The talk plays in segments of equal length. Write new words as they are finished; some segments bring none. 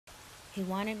He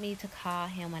wanted me to call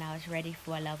him when I was ready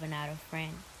for a loving out of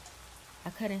friend. I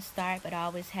couldn't start, but I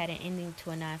always had an ending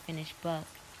to an unfinished book.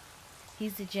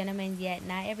 He's a gentleman, yet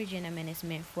not every gentleman is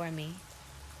meant for me.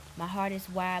 My heart is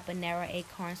wide, but narrow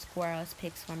acorn squirrels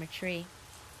picks from a tree.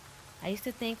 I used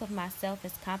to think of myself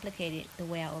as complicated the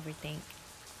way I overthink.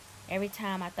 Every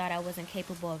time I thought I wasn't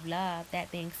capable of love.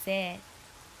 That being said,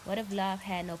 what if love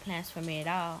had no plans for me at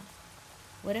all?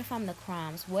 What if I'm the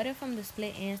crumbs? What if I'm the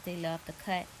split ends they love to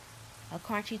cut? A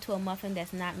crunchy to a muffin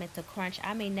that's not meant to crunch.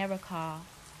 I may never call.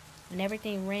 When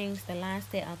everything rings, the lines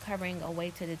stay uncovering a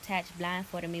way to detach,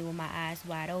 blindfolded me with my eyes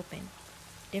wide open.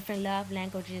 Different love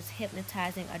languages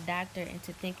hypnotizing a doctor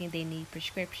into thinking they need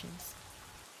prescriptions.